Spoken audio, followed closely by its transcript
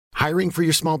Hiring for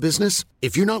your small business?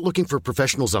 If you're not looking for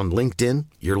professionals on LinkedIn,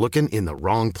 you're looking in the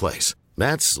wrong place.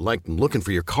 That's like looking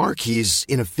for your car keys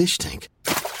in a fish tank.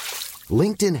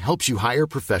 LinkedIn helps you hire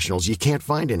professionals you can't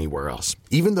find anywhere else,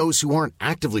 even those who aren't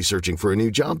actively searching for a new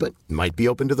job but might be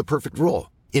open to the perfect role.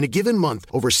 In a given month,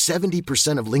 over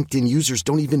 70% of LinkedIn users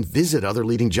don't even visit other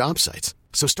leading job sites.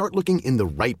 So start looking in the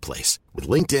right place. With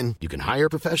LinkedIn, you can hire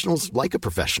professionals like a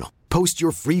professional. Post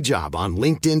your free job on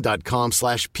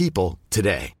linkedin.com/people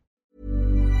today.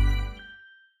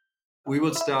 We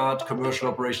will start commercial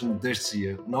operation this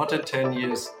year, not in 10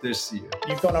 years, this year.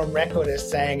 You've gone on record as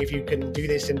saying if you can do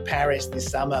this in Paris this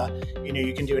summer,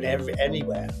 you can do it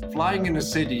anywhere. Flying in a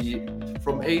city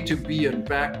from A to B and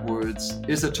backwards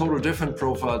is a total different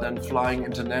profile than flying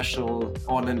international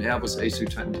on an Airbus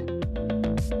A320.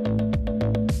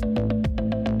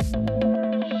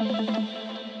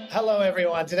 Hello,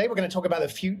 everyone. Today we're going to talk about the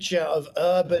future of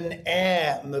urban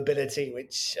air mobility,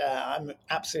 which I'm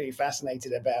absolutely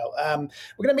fascinated about.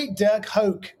 We're going to meet Dirk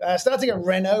Hoke, starting at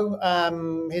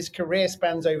Renault. His career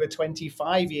spans over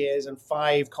 25 years and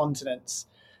 5 continents.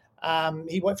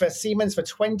 He worked for Siemens for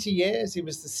 20 years. He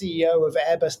was the CEO of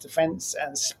Airbus Defence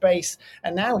and Space.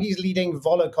 And now he's leading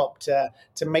Volocopter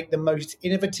to make the most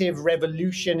innovative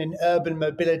revolution in urban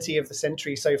mobility of the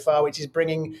century so far, which is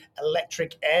bringing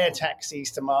electric air taxis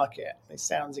to market. This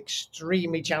sounds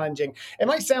extremely challenging. It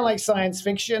might sound like science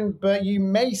fiction, but you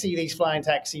may see these flying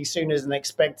taxis sooner than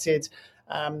expected.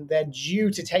 They're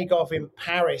due to take off in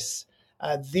Paris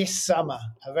this summer,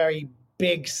 a very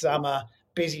big summer.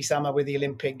 Busy summer with the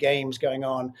Olympic Games going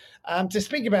on. To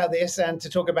speak about this and to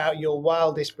talk about your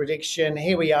wildest prediction,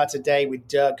 here we are today with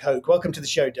Dirk Hoke. Welcome to the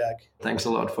show, Dirk. Thanks a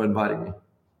lot for inviting me.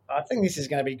 I think this is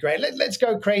going to be great. Let's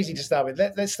go crazy to start with.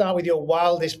 Let's start with your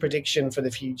wildest prediction for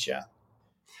the future.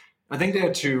 I think there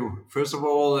are two. First of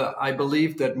all, I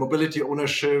believe that mobility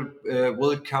ownership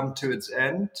will come to its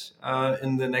end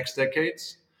in the next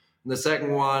decades. And the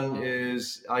second one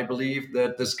is, I believe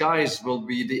that the skies will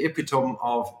be the epitome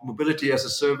of mobility as a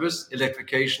service,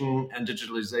 electrification, and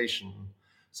digitalization.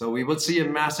 So we will see a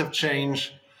massive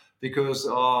change because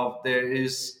there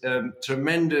is a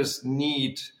tremendous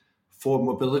need for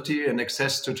mobility and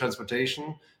access to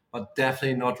transportation, but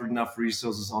definitely not enough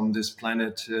resources on this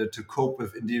planet to cope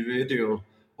with individual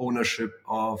ownership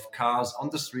of cars on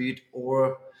the street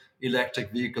or electric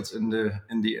vehicles in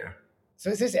the air. So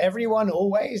is this everyone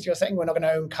always? You're saying we're not going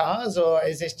to own cars, or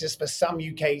is this just for some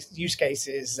use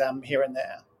cases here and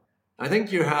there? I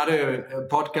think you had a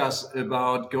podcast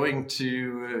about going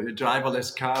to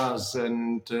driverless cars.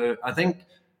 And I think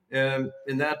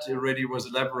in that already was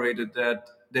elaborated that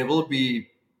there will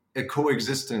be a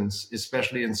coexistence,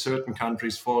 especially in certain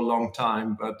countries for a long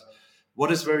time. But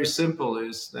what is very simple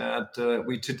is that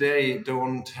we today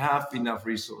don't have enough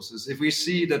resources. If we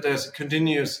see that there's a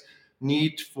continuous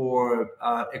need for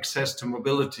access to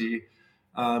mobility,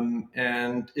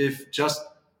 and if just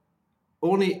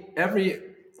only every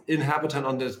inhabitant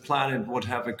on this planet would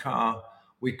have a car,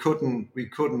 we couldn't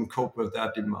cope with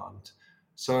that demand.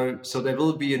 So there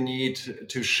will be a need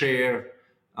to share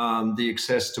the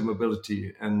access to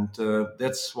mobility, and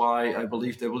that's why I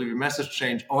believe there will be a massive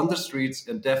change on the streets,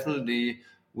 and definitely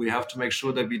we have to make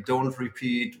sure that we don't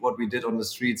repeat what we did on the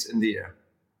streets in the air.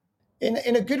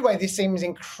 In a good way, this seems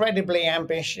incredibly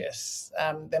ambitious.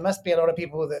 There must be a lot of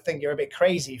people that think you're a bit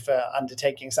crazy for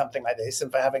undertaking something like this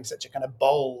and for having such a kind of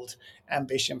bold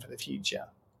ambition for the future.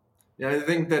 Yeah, I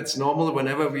think that's normal.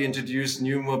 Whenever we introduce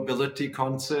new mobility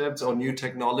concepts or new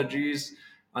technologies,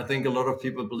 I think a lot of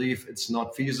people believe it's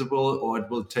not feasible or it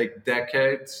will take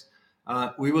decades.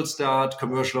 We will start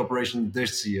commercial operation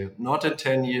this year, not in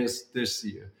 10 years, this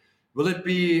year. Will it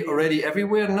be already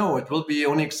everywhere? No, it will be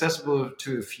only accessible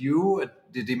to a few.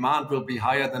 The demand will be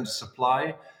higher than the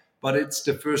supply, but it's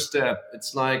the first step.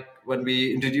 It's like when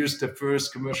we introduced the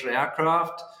first commercial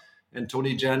aircraft, and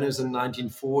Tony Jannus in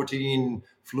 1914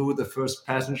 flew the first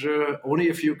passenger only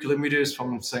a few kilometers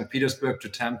from St. Petersburg to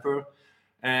Tampa.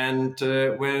 And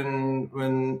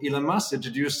when Elon Musk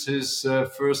introduced his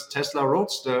first Tesla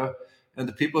Roadster, and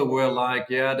the people were like,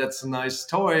 yeah, that's a nice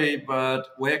toy, but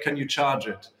where can you charge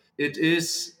it? It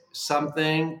is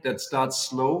something that starts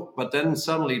slow, but then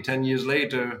suddenly 10 years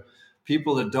later,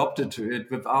 people adopted to it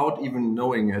without even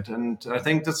knowing it. And I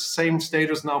think that's the same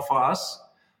status now for us.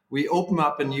 We open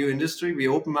up a new industry, we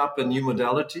open up a new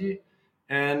modality,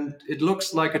 and it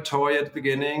looks like a toy at the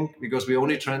beginning because we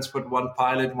only transport one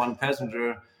pilot, one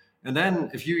passenger. And then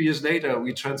a few years later,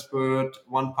 we transport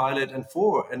one pilot and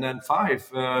 4, and then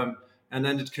 5. And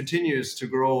then it continues to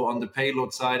grow on the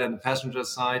payload side and the passenger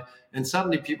side. And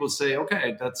suddenly people say,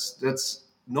 okay, that's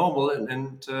normal.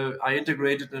 And I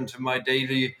integrate it into my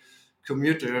daily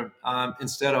commuter,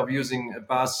 instead of using a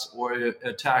bus or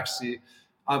a taxi,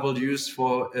 I will use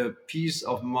for a piece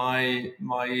of my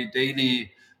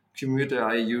daily commuter.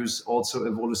 I use also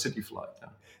a Volocity flight. Yeah.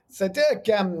 So, Dirk,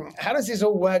 how does this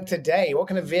all work today? What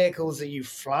kind of vehicles are you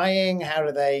flying? How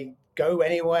do they go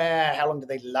anywhere? How long do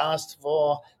they last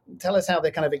for? Tell us how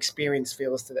the kind of experience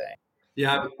feels today.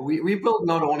 Yeah, we build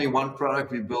not only one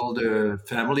product, we build a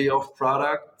family of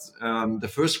products.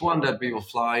 The first one that we will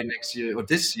fly next year, or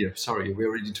this year, sorry, we're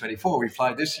already 24, we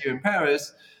fly this year in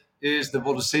Paris, is the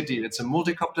Volocity. It's a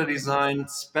multicopter design,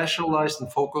 specialized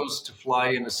and focused to fly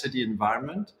in a city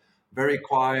environment. Very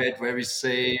quiet, very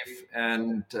safe,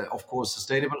 and of course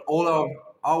sustainable.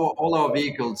 All our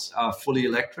vehicles are fully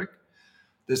electric.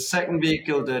 The second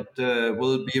vehicle that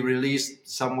will be released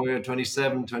somewhere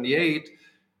 27, 28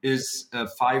 is a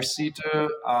five-seater,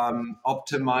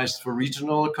 optimized for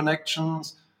regional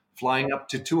connections, flying up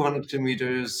to 200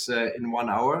 kilometers in 1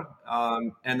 hour.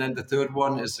 And then the third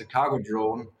one is a cargo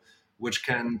drone, which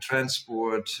can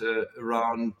transport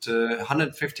around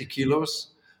 150 kilos,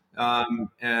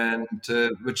 and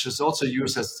which is also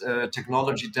used as a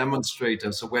technology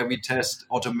demonstrator. So where we test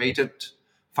automated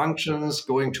functions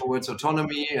going towards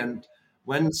autonomy, and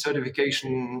when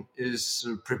certification is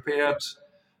prepared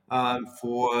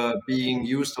for being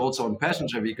used also on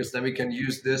passenger vehicles, then we can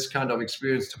use this kind of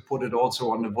experience to put it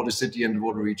also on the Volocity and the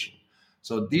Vodo region.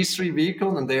 So these three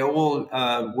vehicles, and they're all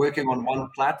working on one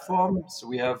platform. So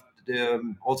we have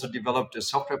also developed a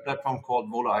software platform called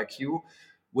Volo IQ,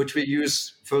 which we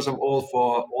use first of all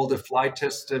for all the flight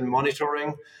test and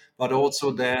monitoring, but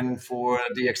also then for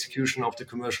the execution of the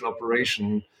commercial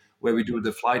operation, where we do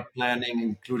the flight planning,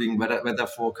 including weather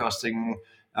forecasting,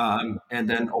 and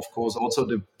then of course also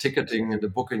the ticketing and the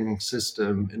booking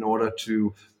system in order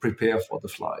to prepare for the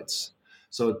flights.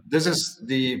 So this is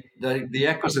the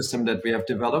ecosystem that we have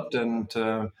developed, and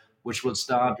which will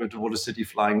start with the Volocity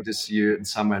flying this year in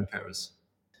summer in Paris.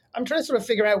 I'm trying to sort of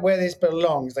figure out where this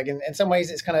belongs. Like in some ways,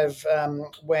 it's kind of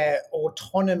where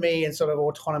autonomy and sort of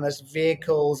autonomous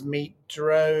vehicles meet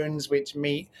drones, which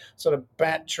meet sort of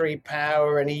battery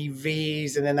power and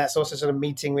EVs. And then that's also sort of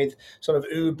meeting with sort of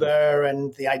Uber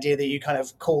and the idea that you kind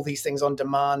of call these things on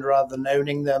demand rather than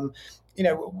owning them.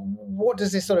 What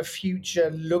does this sort of future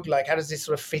look like? How does this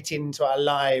sort of fit into our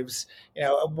lives?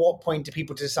 At what point do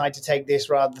people decide to take this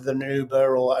rather than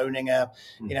Uber or owning an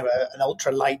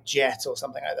ultra light jet or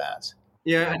something like that?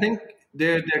 Yeah, I think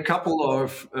there are a couple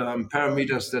of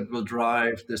parameters that will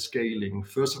drive the scaling.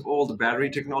 First of all, the battery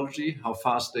technology, how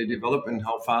fast they develop and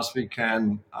how fast we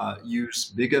can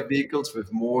use bigger vehicles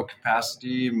with more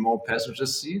capacity, more passenger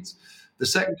seats. The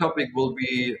second topic will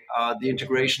be the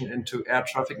integration into air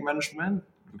traffic management,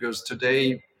 because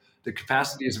today the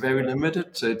capacity is very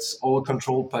limited. It's all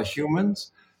controlled by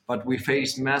humans, but we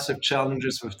face massive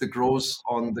challenges with the growth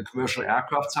on the commercial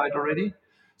aircraft side already.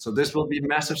 So this will be a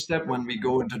massive step when we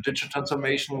go into digital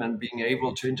transformation and being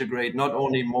able to integrate not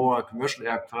only more commercial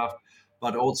aircraft,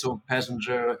 but also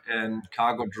passenger and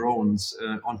cargo drones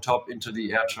on top into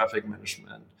the air traffic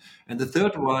management. And the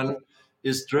third one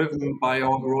is driven by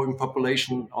our growing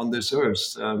population on this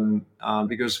earth,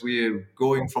 because we're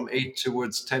going from 8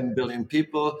 towards 10 billion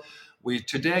people.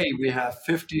 Today we have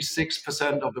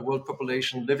 56% of the world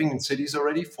population living in cities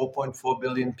already, 4.4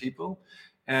 billion people.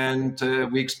 And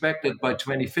we expect that by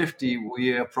 2050,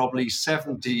 we are probably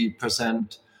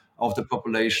 70% of the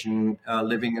population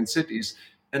living in cities.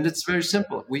 And it's very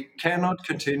simple. We cannot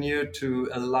continue to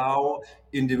allow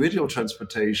individual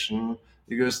transportation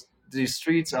because the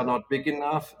streets are not big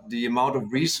enough. The amount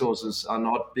of resources are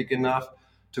not big enough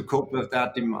to cope with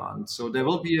that demand. So there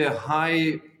will be a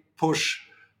high push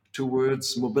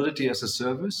towards mobility as a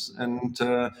service, and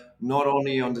not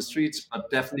only on the streets, but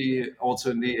definitely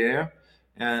also in the air.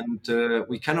 And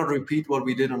we cannot repeat what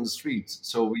we did on the streets.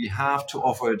 So we have to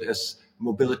offer it as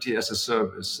mobility as a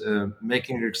service,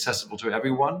 making it accessible to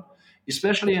everyone,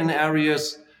 especially in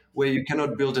areas where you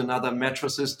cannot build another metro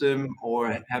system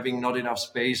or having not enough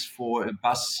space for a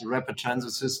bus rapid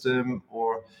transit system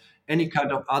or any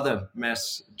kind of other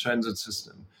mass transit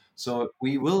system. So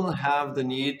we will have the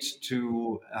need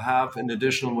to have an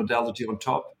additional modality on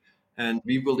top. And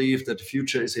we believe that the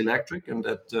future is electric and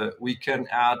that we can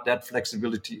add that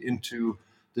flexibility into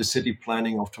the city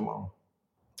planning of tomorrow.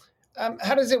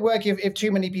 How does it work if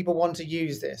too many people want to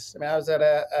use this? I mean, I was at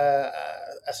a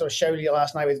sort of show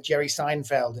last night with Jerry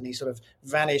Seinfeld, and he sort of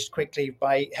vanished quickly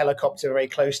by helicopter very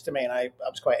close to me, and I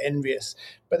was quite envious.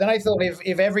 But then I thought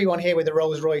if everyone here with a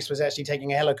Rolls Royce was actually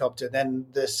taking a helicopter, then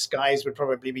the skies would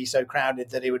probably be so crowded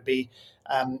that it would be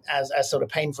as sort of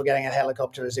painful getting a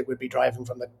helicopter as it would be driving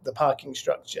from the parking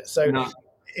structure. So. No.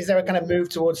 is there a kind of move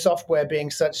towards software being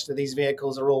such that these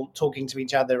vehicles are all talking to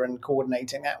each other and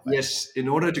coordinating that way? Yes, in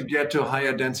order to get to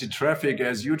higher density traffic,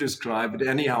 as you described, it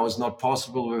anyhow is not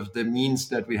possible with the means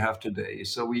that we have today.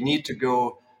 So we need to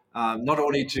go not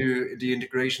only to the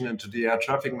integration into the air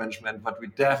traffic management, but we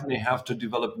definitely have to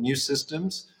develop new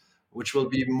systems, which will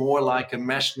be more like a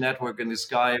mesh network in the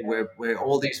sky, where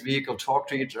all these vehicles talk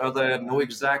to each other, know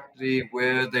exactly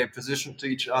where they're positioned to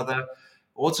each other,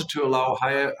 also to allow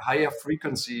higher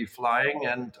frequency flying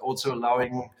and also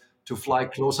allowing to fly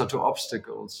closer to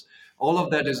obstacles. All of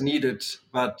that is needed,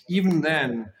 but even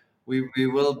then, we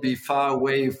will be far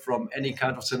away from any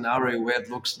kind of scenario where it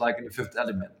looks like in the fifth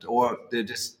element or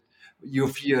this your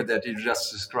fear that you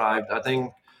just described. I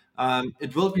think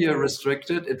it will be a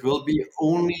restricted, it will be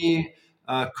only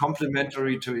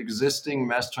complementary to existing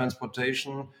mass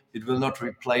transportation. It will not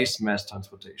replace mass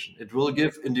transportation. It will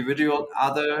give individual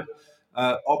other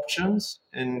options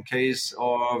in case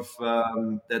of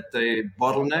that they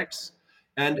bottlenecks.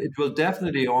 And it will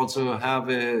definitely also have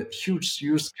a huge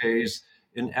use case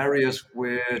in areas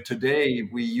where today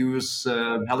we use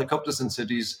helicopters in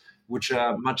cities, which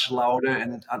are much louder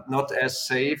and are not as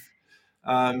safe.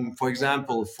 For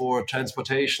example, for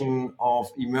transportation of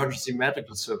emergency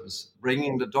medical service,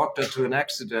 bringing the doctor to an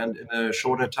accident in a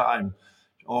shorter time,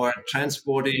 or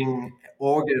transporting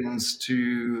organs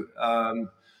to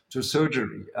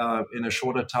surgery in a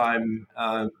shorter time,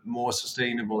 more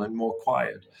sustainable and more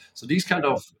quiet. So these kind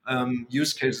of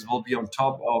use cases will be on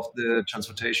top of the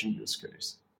transportation use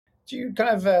case. Do you kind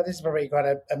of, this is probably quite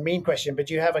a mean question, but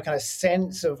do you have a kind of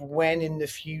sense of when in the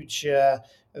future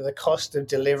the cost of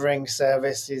delivering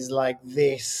services like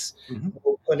this Mhm.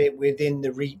 will put it within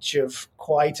the reach of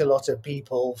quite a lot of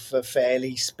people for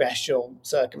fairly special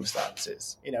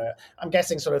circumstances? I'm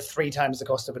guessing sort of 3 times the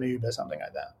cost of an Uber, something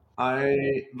like that.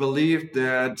 I believe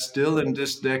that still in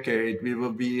this decade, we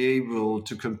will be able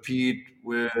to compete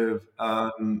with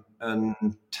a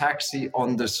taxi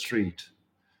on the street,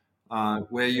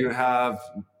 where you have,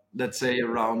 let's say,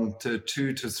 around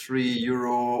 €2 to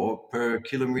 €3 per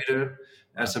kilometer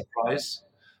as a price.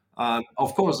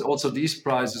 Of course, also these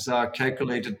prices are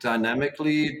calculated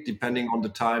dynamically depending on the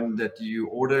time that you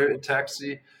order a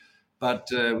taxi. But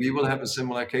we will have a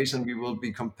similar case, and we will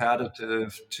be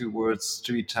competitive towards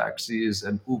street taxis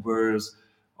and Ubers,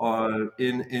 or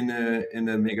in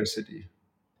a mega city.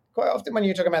 Quite often when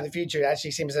you're talking about the future, it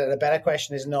actually seems that a better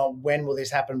question is not when will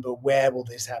this happen, but where will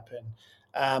this happen?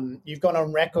 You've gone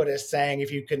on record as saying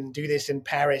if you can do this in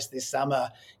Paris this summer,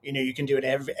 you can do it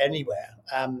anywhere,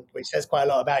 which says quite a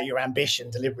lot about your ambition,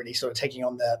 deliberately sort of taking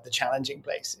on the challenging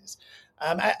places.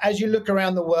 As you look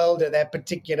around the world, are there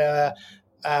particular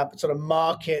sort of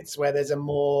markets where there's a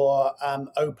more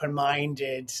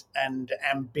open-minded and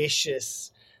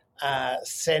ambitious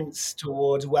sense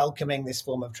towards welcoming this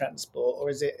form of transport, or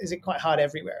is it quite hard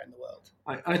everywhere in the world?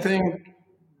 I think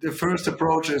the first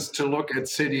approach is to look at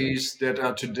cities that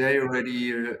are today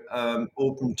already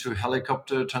open to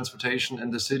helicopter transportation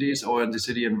in the cities or in the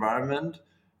city environment.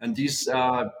 And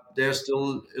there's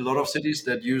still a lot of cities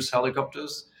that use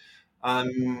helicopters.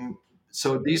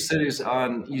 So these cities are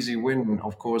an easy win,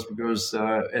 of course, because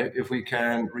if we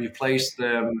can replace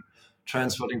them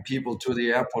transporting people to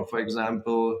the airport, for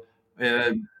example,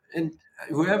 uh, and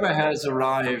whoever has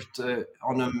arrived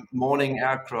on a morning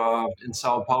aircraft in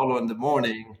Sao Paulo in the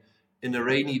morning in a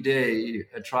rainy day,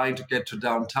 trying to get to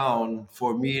downtown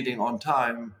for a meeting on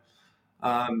time,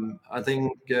 I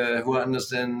think who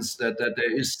understands that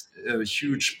there is a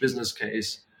huge business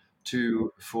case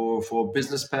for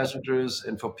business passengers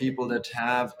and for people that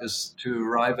have is to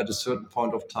arrive at a certain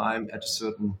point of time at a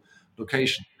certain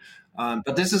location.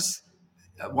 But this is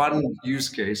one use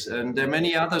case, and there are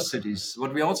many other cities.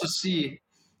 What we also see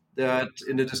that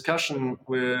in the discussion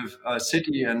with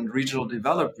city and regional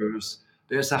developers,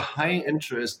 there's a high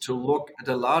interest to look at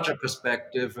a larger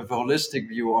perspective with a holistic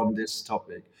view on this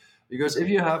topic. Because if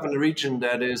you have a region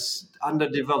that is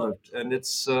underdeveloped and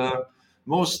it's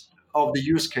most of the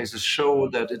use cases show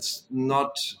that it's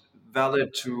not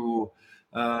valid to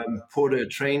put a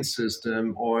train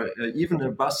system or even a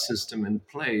bus system in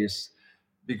place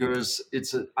because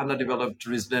it's an underdeveloped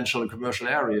residential and commercial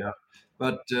area.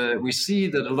 But we see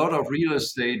that a lot of real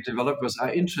estate developers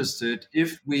are interested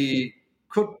if we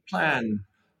could plan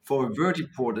for a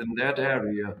vertiport in that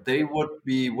area, they would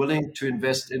be willing to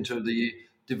invest into the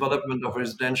development of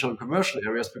residential and commercial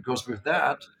areas because with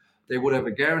that, they would have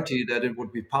a guarantee that it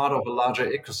would be part of a larger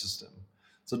ecosystem.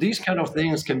 So these kind of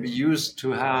things can be used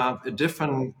to have a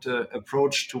different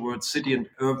approach towards city and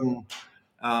urban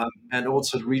and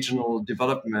also regional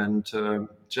development.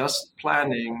 Just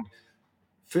planning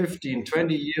 15,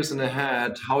 20 years in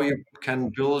ahead, how you can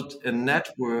build a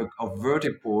network of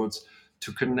vertiports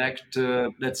to connect,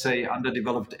 let's say,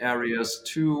 underdeveloped areas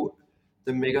to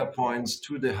the mega points,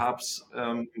 to the hubs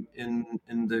in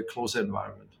the closer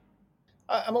environment.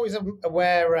 I'm always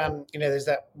aware, there's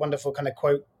that wonderful kind of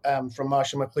quote from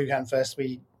Marshall McLuhan: first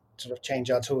we sort of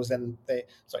change our tools,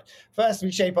 first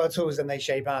we shape our tools, then they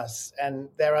shape us. And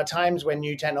there are times when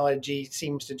new technology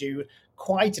seems to do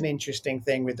quite an interesting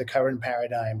thing with the current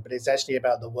paradigm, but it's actually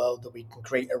about the world that we can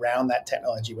create around that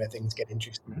technology where things get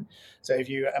interesting. Mm-hmm. So if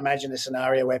you imagine a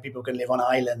scenario where people can live on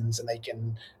islands and they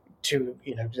can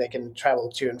travel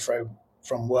to and fro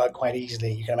from work quite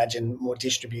easily. You can imagine more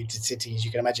distributed cities.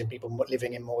 You can imagine people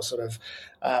living in more sort of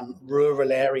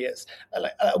rural areas.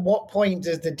 At what point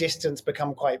does the distance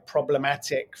become quite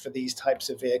problematic for these types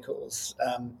of vehicles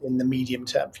in the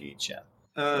medium-term future?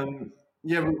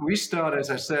 We start, as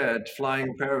I said,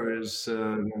 flying Paris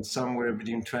somewhere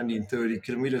between 20 and 30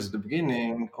 kilometers at the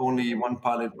beginning, only one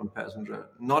pilot, one passenger.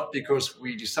 Not because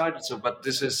we decided so, but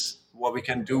this is what we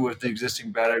can do with the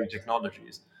existing battery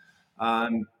technologies.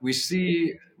 We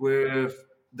see with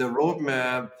the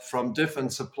roadmap from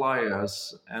different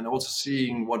suppliers and also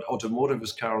seeing what automotive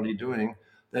is currently doing,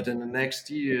 that in the next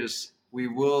years, we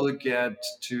will get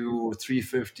to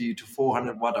 350 to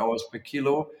 400 watt hours per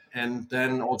kilo, and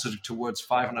then also towards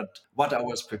 500 watt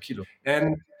hours per kilo.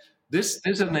 And this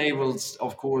enables,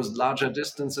 of course, larger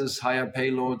distances, higher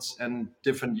payloads, and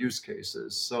different use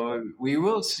cases. So we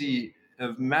will see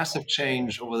a massive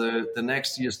change over the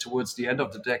next years towards the end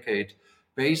of the decade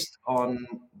based on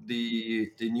the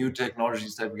new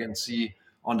technologies that we can see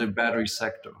on the battery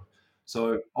sector.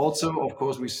 So also, of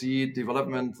course, we see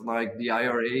development like the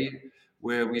IRA,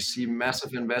 where we see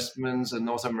massive investments in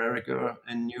North America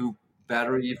and new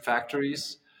battery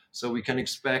factories. So we can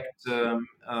expect a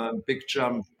big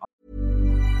jump.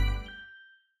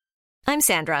 I'm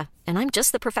Sandra, and I'm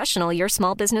just the professional your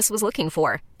small business was looking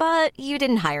for. But you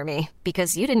didn't hire me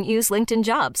because you didn't use LinkedIn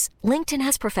Jobs. LinkedIn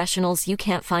has professionals you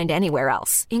can't find anywhere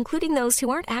else, including those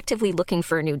who aren't actively looking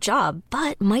for a new job,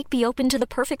 but might be open to the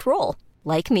perfect role,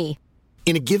 like me.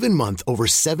 In a given month, over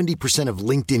 70% of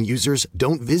LinkedIn users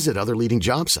don't visit other leading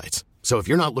job sites. So if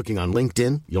you're not looking on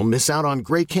LinkedIn, you'll miss out on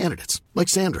great candidates like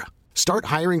Sandra. Start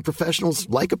hiring professionals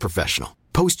like a professional.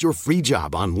 Post your free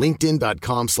job on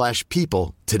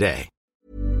linkedin.com/people today.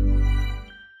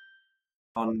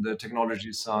 On the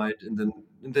technology side in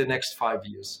the next 5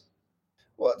 years.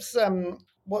 What's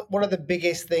what are the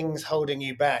biggest things holding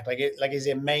you back? Is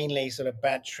it mainly sort of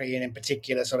battery and in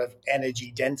particular sort of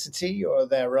energy density, or are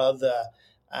there other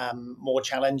more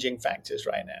challenging factors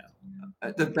right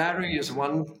now? The battery is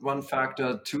one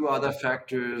factor. Two other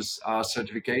factors are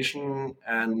certification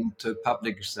and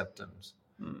public acceptance.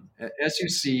 As you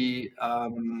see,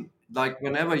 like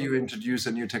whenever you introduce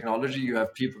a new technology, you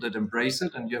have people that embrace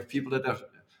it and you have people that are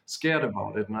scared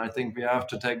about it. And I think we have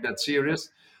to take that serious.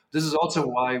 This is also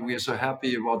why we are so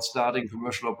happy about starting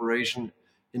commercial operation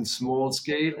in small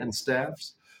scale and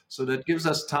staffs. So that gives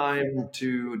us time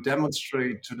to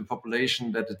demonstrate to the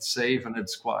population that it's safe and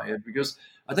it's quiet. Because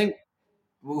I think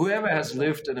whoever has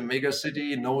lived in a mega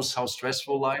city knows how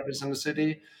stressful life is in the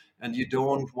city, and you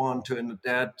don't want to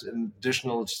add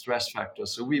additional stress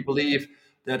factors. So we believe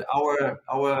that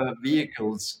our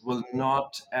vehicles will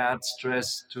not add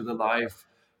stress to the life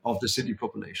of the city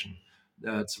population.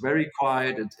 It's very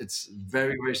quiet. It's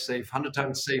very, very safe, 100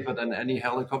 times safer than any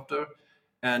helicopter.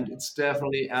 And it's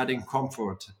definitely adding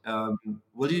comfort.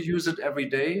 Will you use it every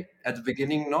day? At the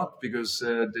beginning, not, because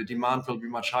the demand will be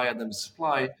much higher than the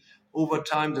supply. Over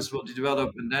time, this will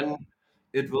develop, and then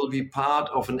it will be part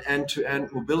of an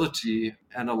end-to-end mobility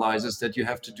analysis that you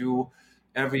have to do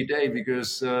every day,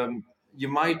 because you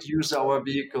might use our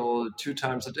vehicle 2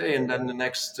 times a day, and then the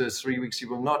next 3 weeks you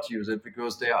will not use it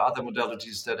because there are other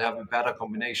modalities that have a better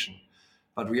combination.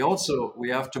 But we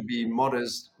have to be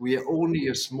modest. We are only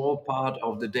a small part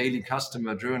of the daily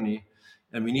customer journey,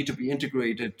 and we need to be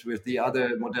integrated with the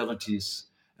other modalities.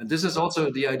 And this is also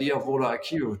the idea of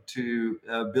VoloIQ, to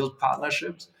build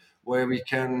partnerships where we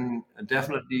can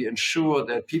definitely ensure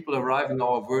that people arriving at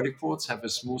our vertiports have a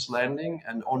smooth landing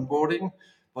and onboarding,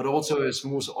 but also a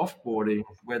smooth offboarding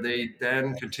where they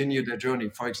then continue their journey.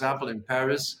 For example, in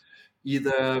Paris,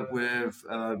 either with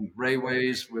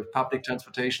railways, with public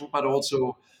transportation, but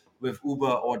also with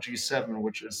Uber or G7,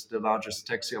 which is the largest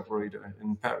taxi operator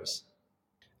in Paris.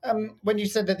 When you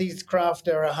said that these craft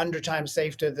are 100 times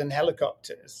safer than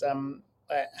helicopters,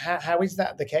 how is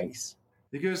that the case?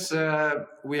 Because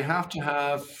we have to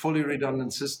have fully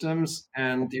redundant systems,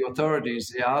 and the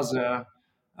authorities, EASA,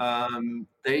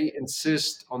 they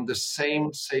insist on the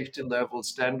same safety level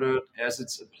standard as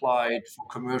it's applied for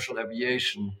commercial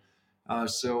aviation.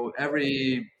 So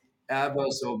every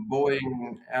Airbus or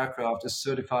Boeing aircraft is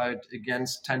certified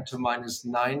against 10 to minus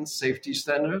 9 safety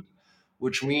standard,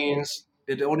 which means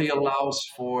it only allows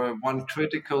for one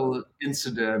critical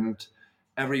incident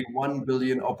every 1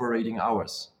 billion operating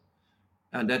hours.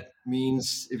 And that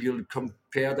means if you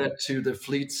compare that to the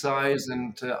fleet size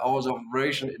and hours of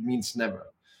operation, it means never.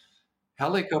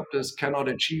 Helicopters cannot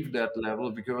achieve that level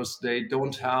because they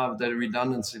don't have the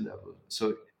redundancy level.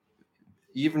 So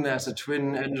even as a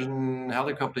twin engine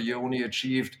helicopter, you only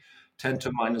achieved 10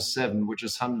 to minus 7, which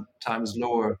is 100 times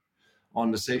lower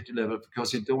on the safety level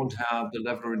because you don't have the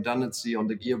level of redundancy on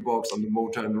the gearbox, on the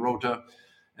motor and the rotor.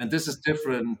 And this is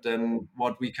different than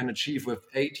what we can achieve with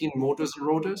 18 motors and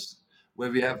rotors, where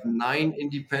we have 9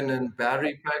 independent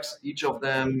battery packs, each of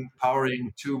them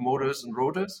powering 2 motors and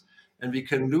rotors. And we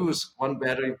can lose one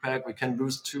battery pack, we can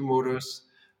lose 2 motors,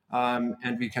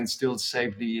 and we can still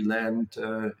safely land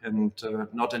and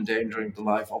not endangering the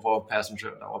life of our passenger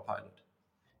and our pilot.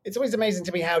 It's always amazing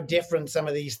to me how different some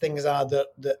of these things are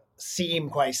that seem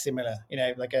quite similar.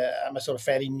 I'm a sort of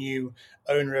fairly new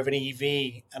owner of an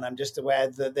EV, and I'm just aware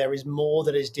that there is more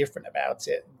that is different about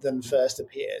it than first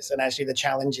appears. And actually, the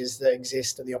challenges that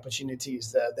exist and the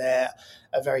opportunities that are there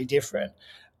are very different.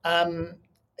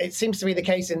 It seems to be the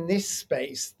case in this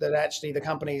space that actually the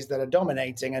companies that are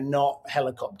dominating are not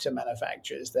helicopter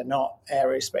manufacturers. They're not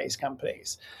aerospace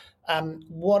companies.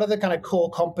 What are the kind of core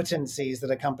competencies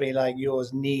that a company like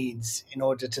yours needs in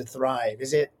order to thrive?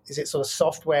 Is it sort of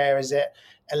software? Is it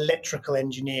electrical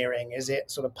engineering? Is it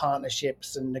sort of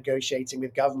partnerships and negotiating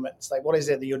with governments? Like, what is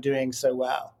it that you're doing so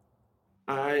well?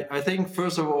 I think,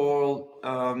 first of all,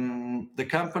 the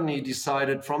company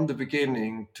decided from the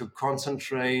beginning to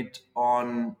concentrate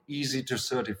on easy to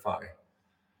certify.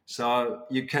 So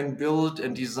you can build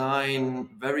and design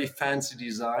very fancy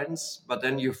designs, but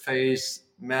then you face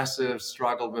massive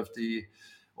struggle with the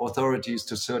authorities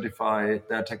to certify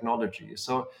their technology.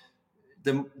 So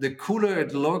the cooler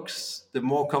it looks, the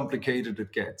more complicated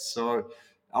it gets. So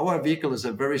our vehicle is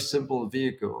a very simple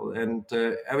vehicle, and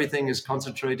everything is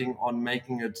concentrating on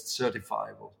making it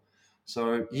certifiable.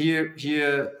 So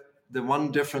here, the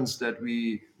one difference that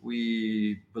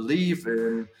we believe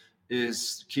in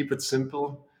is keep it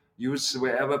simple. Use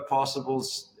wherever possible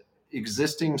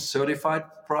existing certified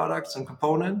products and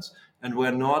components, and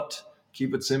where not,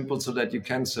 keep it simple so that you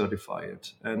can certify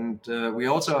it. And we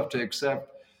also have to accept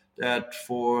that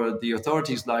for the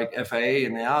authorities like FAA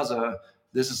and EASA,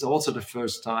 this is also the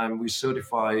first time we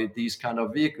certify these kind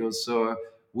of vehicles. So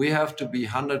we have to be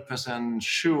 100%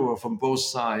 sure from both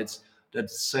sides that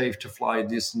it's safe to fly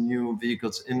these new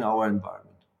vehicles in our environment.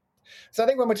 So I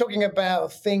think when we're talking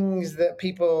about things that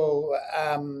people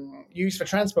use for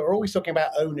transport, we're always talking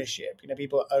about ownership.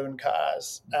 People own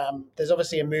cars. There's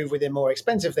obviously a move within more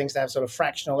expensive things to have sort of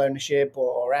fractional ownership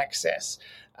or access.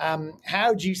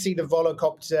 How do you see the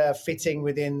Volocopter fitting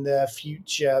within the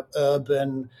future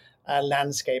urban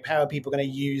landscape? How are people going to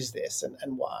use this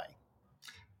and why?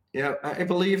 Yeah, I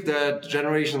believe that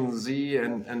Generation Z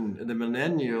and the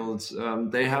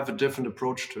millennials, they have a different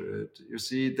approach to it. You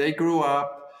see, they grew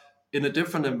up in a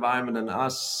different environment than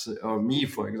us, or me,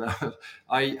 for example.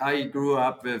 I grew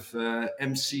up with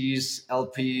MCs,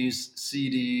 LPs,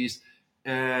 CDs,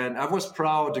 and I was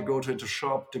proud to go to a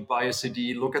shop to buy a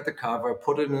CD, look at the cover,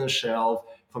 put it in a shelf,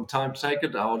 from time to take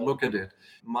it out, look at it.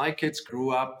 My kids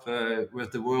grew up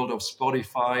with the world of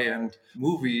Spotify and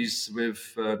movies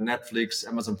with Netflix,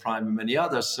 Amazon Prime, and many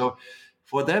others. So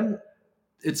for them,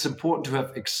 it's important to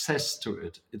have access to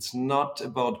it. It's not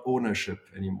about ownership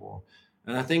anymore.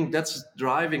 And I think that's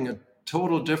driving a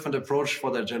total different approach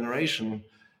for that generation.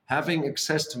 Having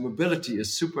access to mobility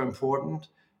is super important.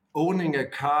 Owning a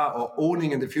car or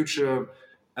owning in the future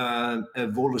a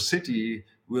Volocity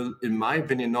will, in my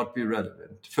opinion, not be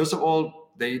relevant. First of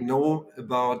all, they know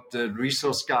about the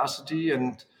resource scarcity,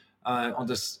 and on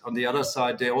the other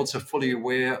side, they're also fully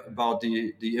aware about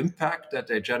the impact that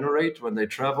they generate when they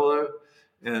travel.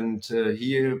 And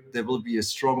here there will be a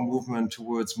strong movement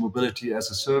towards mobility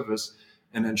as a service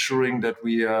and ensuring that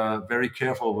we are very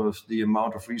careful with the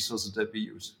amount of resources that we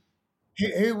use.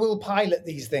 Who will pilot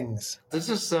these things? This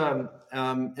is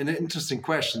an interesting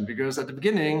question, because at the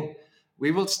beginning,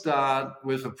 we will start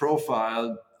with a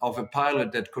profile of a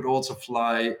pilot that could also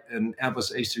fly an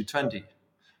Airbus A320.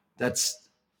 That's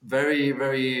very,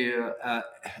 very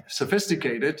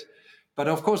sophisticated. But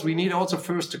of course, we need also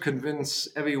first to convince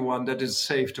everyone that it's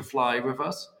safe to fly with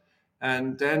us.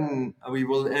 And then we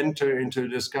will enter into a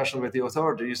discussion with the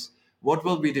authorities. What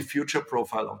will be the future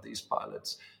profile of these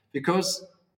pilots? Because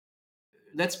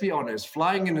let's be honest,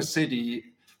 flying in a city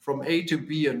from A to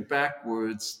B and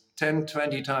backwards 10,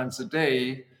 20 times a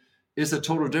day is a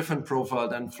total different profile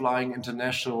than flying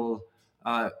international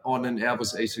on an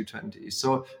Airbus A320.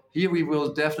 So here we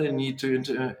will definitely need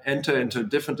to enter into a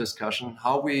different discussion,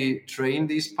 how we train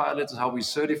these pilots, how we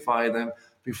certify them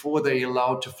before they're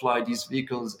allowed to fly these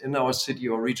vehicles in our city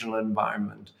or regional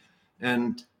environment.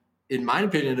 And in my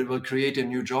opinion, it will create a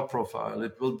new job profile.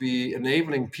 It will be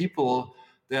enabling people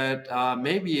that are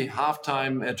maybe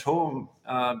half-time at home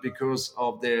because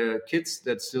of their kids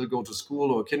that still go to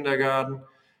school or kindergarten,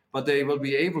 but they will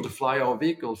be able to fly our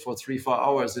vehicle for 3-4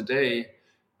 hours a day,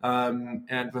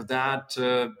 and with that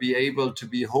be able to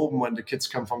be home when the kids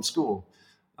come from school.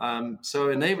 So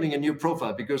enabling a new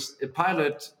profile, because a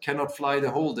pilot cannot fly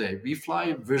the whole day. We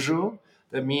fly visual.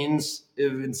 That means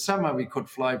if in summer we could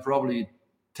fly probably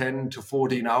 10 to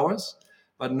 14 hours,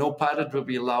 but no pilot will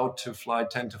be allowed to fly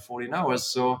 10 to 14 hours.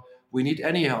 So we need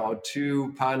anyhow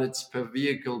 2 pilots per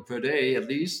vehicle per day at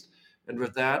least. And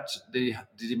with that, the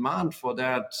demand for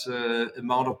that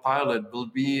amount of pilot will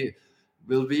be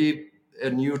a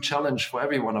new challenge for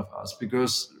every one of us,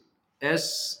 because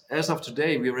as of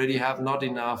today, we already have not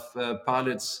enough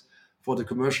pilots for the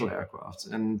commercial aircraft.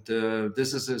 And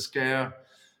this is a scarce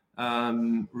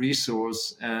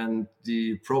resource, and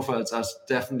the profiles are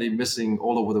definitely missing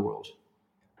all over the world.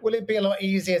 Will it be a lot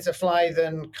easier to fly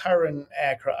than current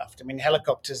aircraft? I mean,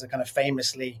 helicopters are kind of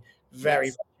famously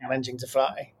very challenging to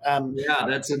fly. Yeah,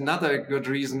 that's another good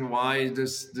reason why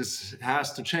this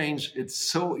has to change. It's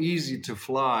so easy to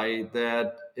fly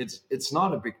that it's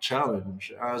not a big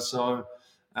challenge. The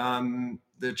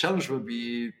challenge will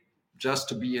be just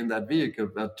to be in that vehicle,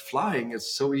 but flying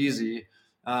is so easy.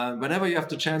 Whenever you have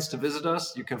the chance to visit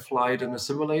us, you can fly it in a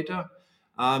simulator.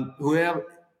 Who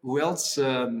else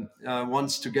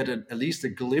wants to get at least a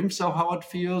glimpse of how it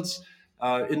feels?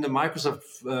 In the Microsoft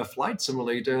Flight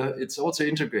Simulator, it's also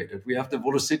integrated. We have the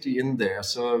Volocity in there,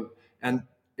 and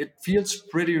it feels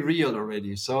pretty real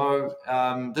already. So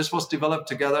this was developed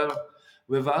together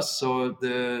with us, so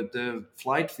the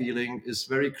flight feeling is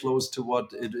very close to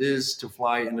what it is to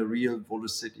fly in a real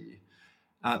Volocity.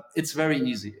 It's very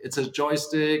easy. It's a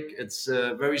joystick. It's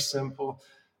very simple.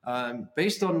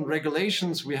 Based on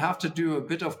regulations, we have to do a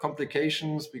bit of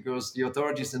complications because the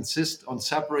authorities insist on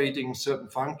separating certain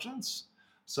functions.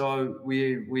 So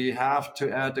we have to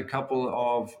add a couple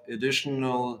of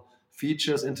additional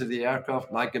features into the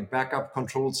aircraft, like a backup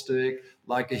control stick,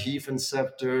 like a heave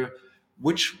inceptor,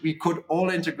 which we could all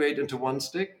integrate into one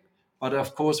stick. But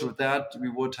of course, with that, we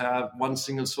would have one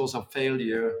single source of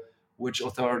failure, which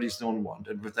authorities don't want.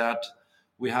 And with that,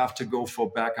 we have to go for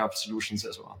backup solutions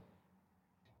as well.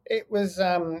 It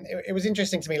was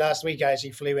interesting to me last week. I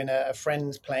actually flew in a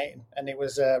friend's plane, and it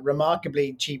was a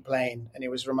remarkably cheap plane, and it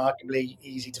was remarkably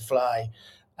easy to fly.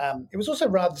 It was also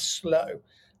rather slow,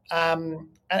 and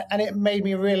it made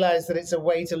me realize that it's a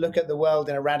way to look at the world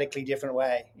in a radically different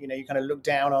way. You know, you kind of look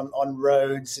down on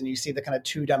roads, and you see the kind of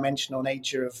two-dimensional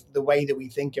nature of the way that we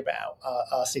think about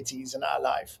our cities and our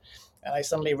life. And I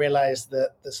suddenly realized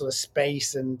that the sort of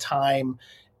space and time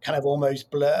kind of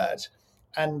almost blurred.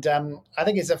 And I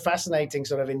think it's a fascinating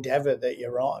sort of endeavor that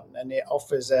you're on, and it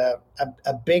offers a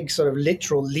big sort of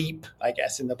literal leap, I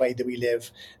guess, in the way that we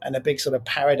live, and a big sort of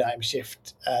paradigm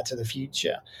shift to the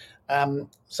future.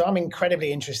 So I'm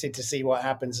incredibly interested to see what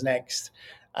happens next.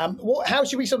 How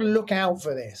should we sort of look out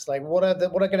for this? Like, what are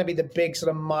going to be the big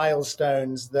sort of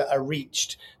milestones that are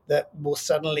reached that will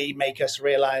suddenly make us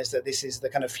realize that this is the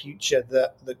kind of future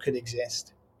that could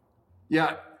exist?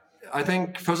 Yeah. I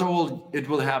think, first of all, it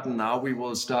will happen now. We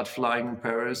will start flying in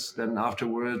Paris. Then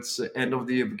afterwards, end of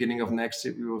the year, beginning of next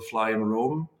year, we will fly in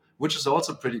Rome, which is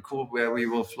also pretty cool, where we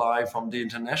will fly from the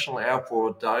international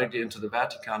airport directly into the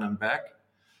Vatican and back.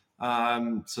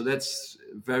 So that's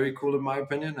very cool, in my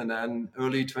opinion. And then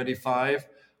early 25,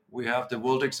 we have the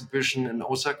World Exhibition in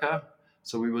Osaka.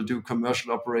 So we will do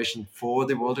commercial operation for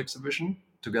the World Exhibition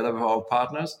together with our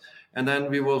partners. And then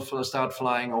we will start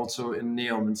flying also in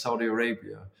NEOM in Saudi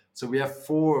Arabia. So we have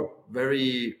 4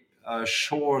 very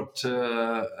short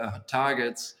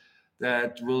targets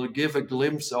that will give a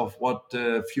glimpse of what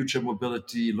future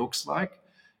mobility looks like.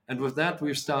 And with that,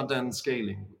 we've started then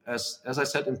scaling. As I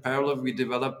said, in parallel, we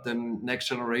developed the next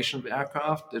generation of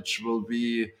aircraft, which will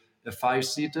be a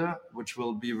 5-seater, which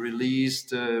will be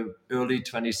released early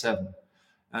 27.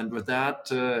 And with that,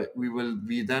 we will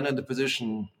be then in the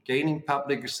position gaining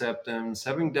public acceptance,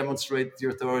 having demonstrated to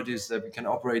the authorities that we can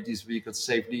operate these vehicles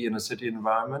safely in a city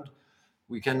environment.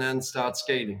 We can then start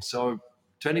scaling. So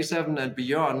 27 and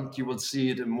beyond, you will see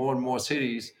it in more and more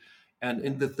cities. And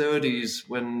in the 30s,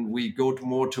 when we go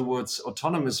more towards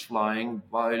autonomous flying,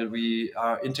 while we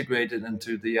are integrated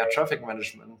into the air traffic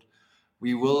management,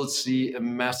 we will see a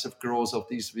massive growth of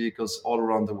these vehicles all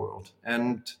around the world.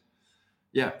 And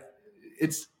yeah,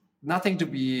 it's nothing to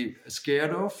be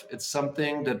scared of. It's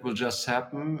something that will just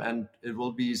happen, and it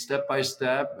will be step by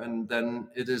step. And then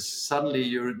it is suddenly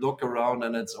you look around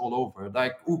and it's all over,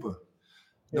 like Uber.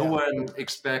 No one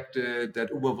expected that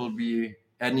Uber will be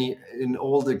in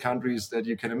all the countries that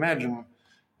you can imagine.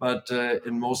 But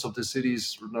in most of the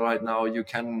cities right now, you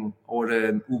can order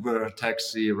an Uber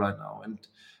taxi right now. And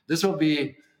this will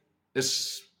be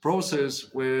this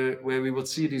process where we will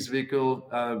see these vehicles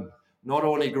not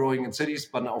only growing in cities,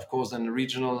 but of course in the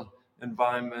regional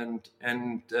environment.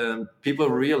 And people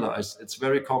realize it's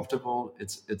very comfortable.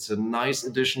 It's a nice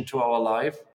addition to our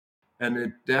life. And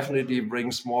it definitely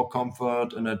brings more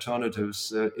comfort and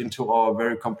alternatives into our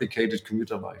very complicated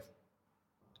commuter life.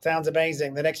 Sounds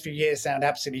amazing. The next few years sound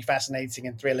absolutely fascinating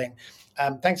and thrilling.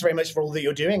 Thanks very much for all that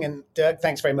you're doing. And Dirk,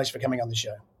 thanks very much for coming on the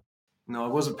show. No,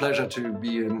 it was a pleasure to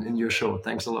be in your show.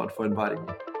 Thanks a lot for inviting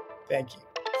me. Thank you.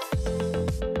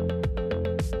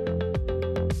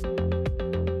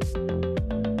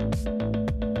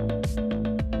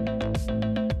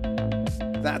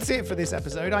 That's it for this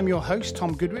episode. I'm your host,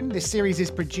 Tom Goodwin. This series is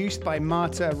produced by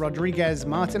Marta Rodriguez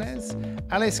Martinez.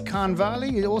 Alice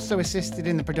Carnvali also assisted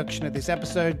in the production of this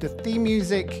episode. The theme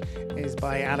music is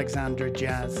by Alexandra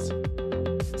Jazz.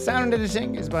 Sound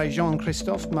editing is by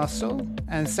Jean-Christophe Marceau,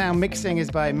 and sound mixing is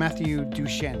by Matthew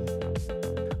Duchesne.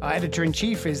 Our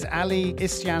editor-in-chief is Ali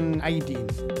Isyan Aidin.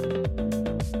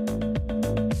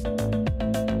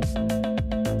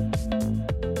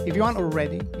 If you aren't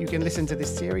already, you can listen to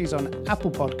this series on Apple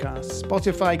Podcasts,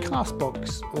 Spotify,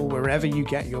 Castbox, or wherever you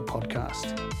get your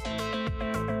podcast.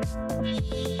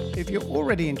 If you're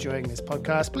already enjoying this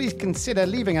podcast, please consider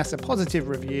leaving us a positive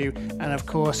review and, of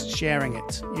course, sharing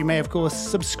it. You may, of course,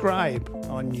 subscribe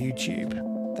on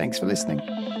YouTube. Thanks for listening.